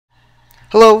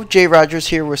Jay Rogers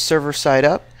here with Server Side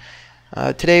Up.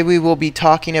 Today we will be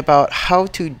talking about how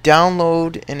to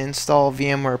download and install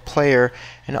VMware Player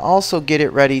and also get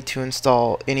it ready to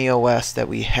install any OS that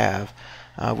we have.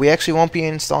 We actually won't be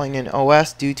installing an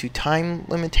OS due to time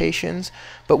limitations,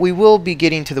 but we will be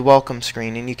getting to the welcome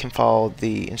screen and you can follow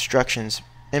the instructions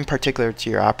in particular to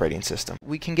your operating system.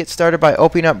 We can get started by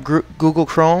opening up Google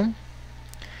Chrome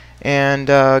and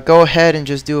go ahead and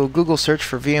just do a Google search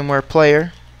for VMware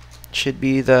Player. It should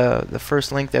be the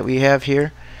first link that we have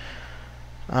here.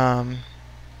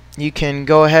 You can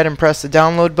go ahead and press the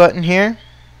download button here.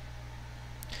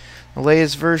 The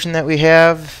latest version that we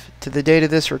have to the date of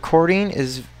this recording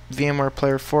is VMware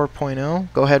Player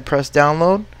 4.0. Go ahead and press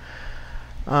download.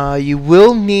 You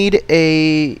will need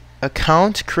a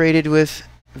account created with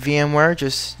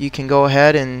VMware. You can go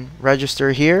ahead and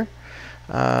register here.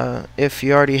 If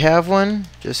you already have one,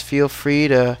 just feel free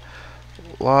to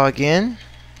log in.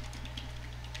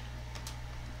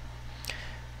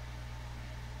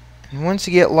 And once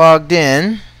you get logged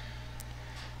in,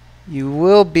 you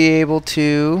will be able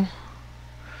to,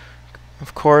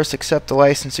 of course, accept the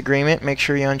license agreement. Make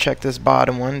sure you uncheck this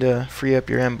bottom one to free up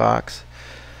your inbox.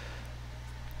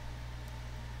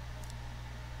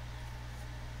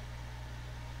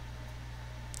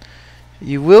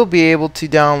 You will be able to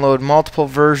download multiple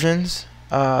versions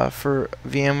for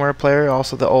VMware Player,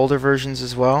 also the older versions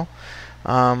as well.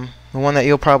 The one that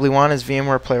you'll probably want is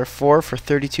VMware Player 4 for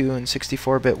 32 and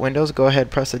 64-bit Windows. Go ahead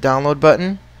and press the download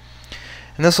button.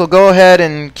 And this will go ahead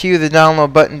and cue the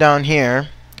download button down here.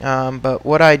 But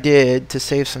what I did to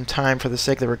save some time for the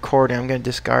sake of the recording, I'm going to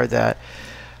discard that.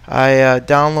 I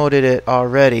downloaded it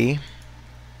already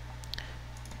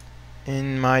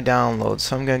in my downloads.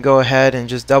 So I'm going to go ahead and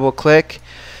just double click.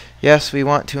 Yes, we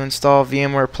want to install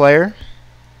VMware Player.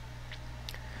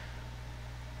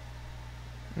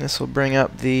 This will bring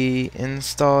up the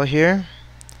install here.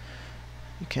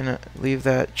 You can leave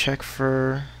that check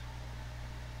for.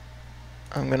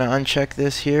 I'm going to uncheck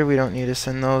this here. We don't need to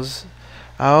send those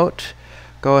out.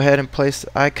 Go ahead and place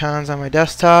the icons on my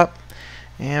desktop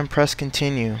and press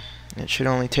continue. It should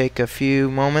only take a few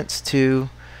moments to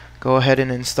go ahead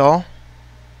and install.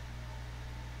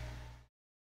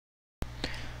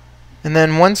 And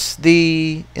then once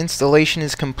the installation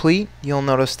is complete, you'll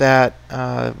notice that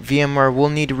VMware will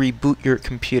need to reboot your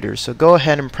computer. So go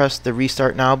ahead and press the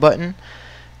Restart Now button,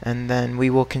 and then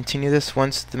we will continue this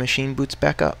once the machine boots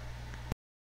back up.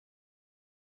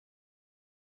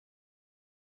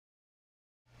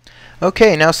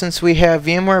 Okay, now since we have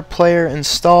VMware Player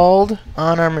installed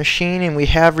on our machine and we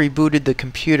have rebooted the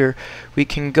computer, we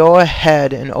can go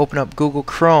ahead and open up Google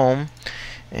Chrome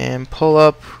and pull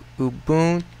up ubuntu.com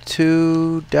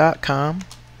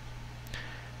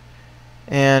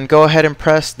and go ahead and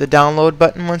press the download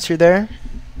button once you're there.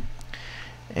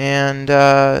 And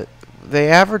they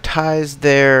advertise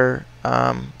their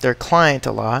client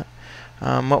a lot.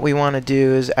 What we want to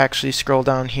do is actually scroll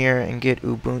down here and get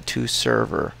Ubuntu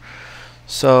Server.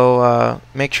 So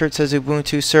make sure it says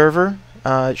Ubuntu Server.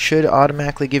 It should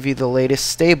automatically give you the latest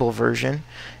stable version,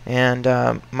 and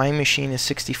my machine is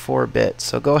 64-bit,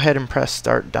 so go ahead and press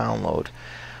start download.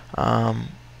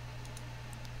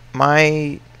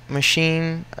 My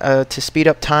machine, to speed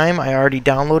up time, I already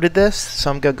downloaded this,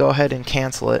 so I'm going to go ahead and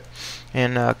cancel it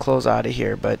and close out of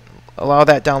here, but allow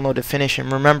that download to finish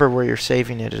and remember where you're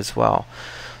saving it as well.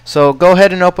 So go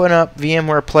ahead and open up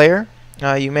VMware Player.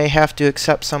 You may have to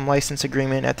accept some license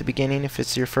agreement at the beginning if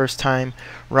it's your first time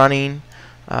running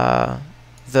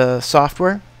the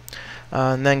software.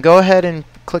 And then go ahead and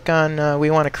click on we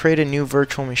want to create a new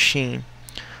virtual machine.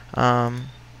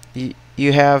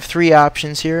 You have three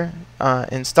options here.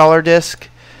 Installer disk.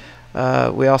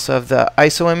 We also have the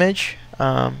ISO image.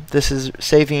 This is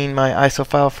saving my ISO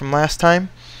file from last time.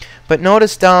 But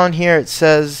notice down here it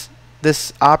says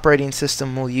this operating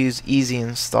system will use easy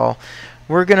install.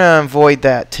 We're going to avoid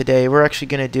that today. We're actually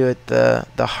going to do it the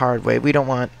hard way. We don't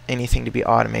want anything to be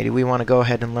automated. We want to go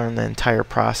ahead and learn the entire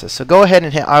process. So go ahead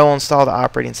and hit I will install the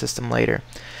operating system later.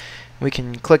 We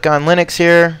can click on Linux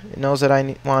here. It knows that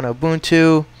I want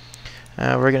Ubuntu.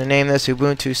 We're going to name this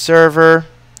Ubuntu Server,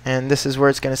 and this is where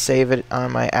it's going to save it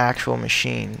on my actual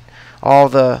machine. All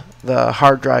the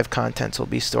hard drive contents will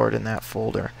be stored in that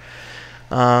folder.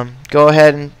 Go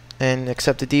ahead and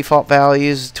accept the default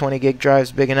values. 20 gig drive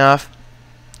is big enough.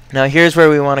 Now here's where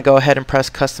we want to go ahead and press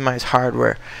customize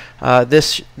hardware.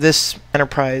 This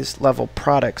enterprise level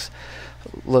products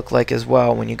look like as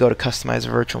well when you go to customize a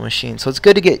virtual machine. So it's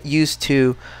good to get used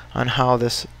to on how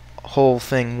this whole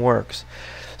thing works.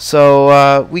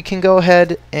 So we can go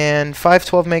ahead and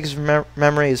 512 megs of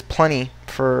memory is plenty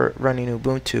for running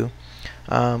Ubuntu.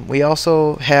 We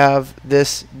also have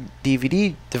this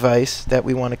DVD device that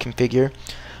we want to configure.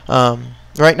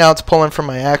 Right now it's pulling from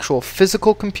my actual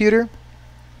physical computer,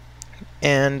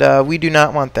 and we do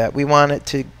not want that. We want it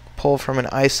to pull from an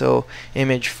ISO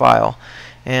image file,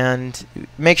 and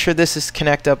make sure this is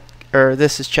checked up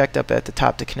at the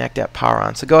top to connect that power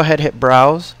on. So go ahead, hit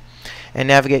browse, and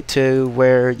navigate to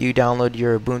where you download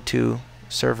your Ubuntu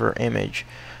server image,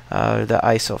 the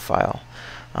ISO file.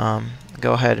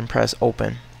 Go ahead and press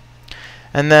open,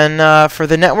 and then for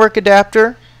the network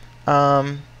adapter,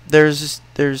 there's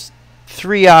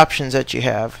 3 options that you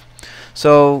have.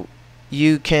 So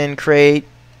you can create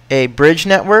a bridge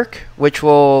network, which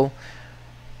will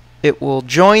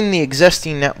join the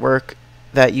existing network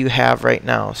that you have right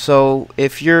now. So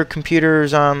if your computer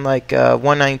is on like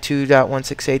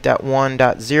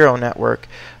 192.168.1.0 network,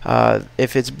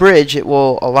 if it's bridge, it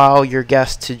will allow your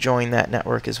guests to join that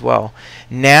network as well.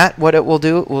 NAT, what it will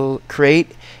do, it will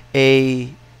create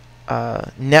a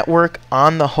network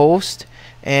on the host,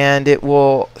 and it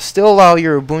will still allow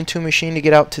your Ubuntu machine to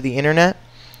get out to the internet,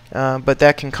 but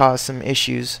that can cause some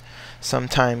issues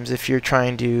sometimes if you're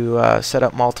trying to set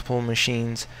up multiple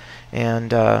machines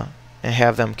and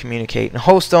have them communicate. And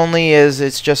host only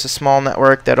it's just a small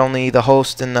network that only the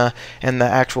host and the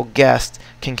actual guest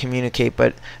can communicate,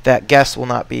 but that guest will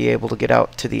not be able to get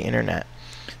out to the internet.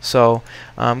 So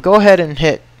go ahead and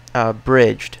hit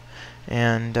bridged,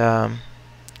 and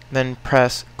then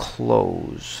press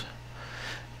close.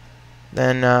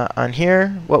 Then on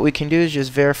here, what we can do is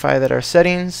just verify that our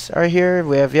settings are here.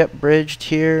 We have bridged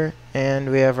here, and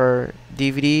we have our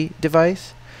DVD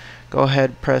device. Go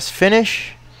ahead, press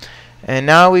finish, and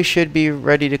now we should be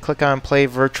ready to click on play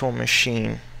virtual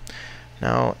machine.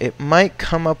 Now it might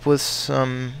come up with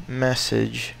some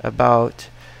message about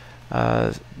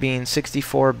being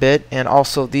 64-bit and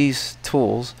also these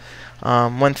tools.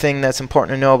 One thing that's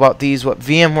important to know about these, what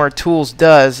VMware Tools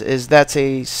does, is that's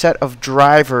a set of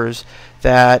drivers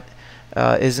that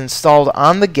is installed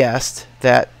on the guest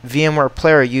that VMware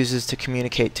Player uses to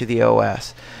communicate to the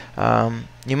OS.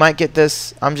 You might get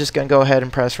this. I'm just going to go ahead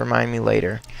and press remind me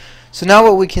later. So now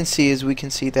what we can see is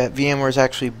that VMware is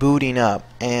actually booting up,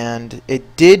 and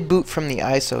it did boot from the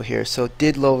ISO here, so it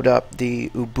did load up the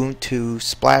Ubuntu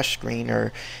splash screen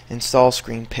or install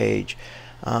screen page.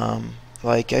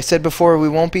 Like I said before, we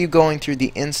won't be going through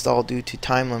the install due to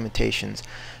time limitations,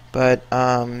 but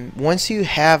once you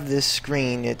have this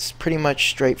screen, it's pretty much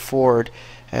straightforward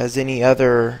as any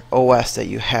other OS that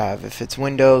you have, if it's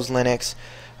Windows, Linux,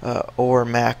 or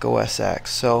Mac OS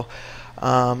X. So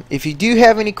if you do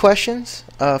have any questions,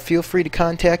 feel free to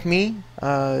contact me.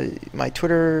 My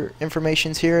Twitter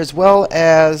information's here, as well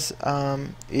as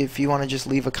if you want to just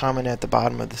leave a comment at the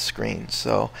bottom of the screen.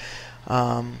 So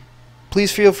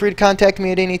please feel free to contact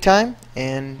me at any time,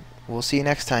 and we'll see you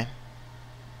next time.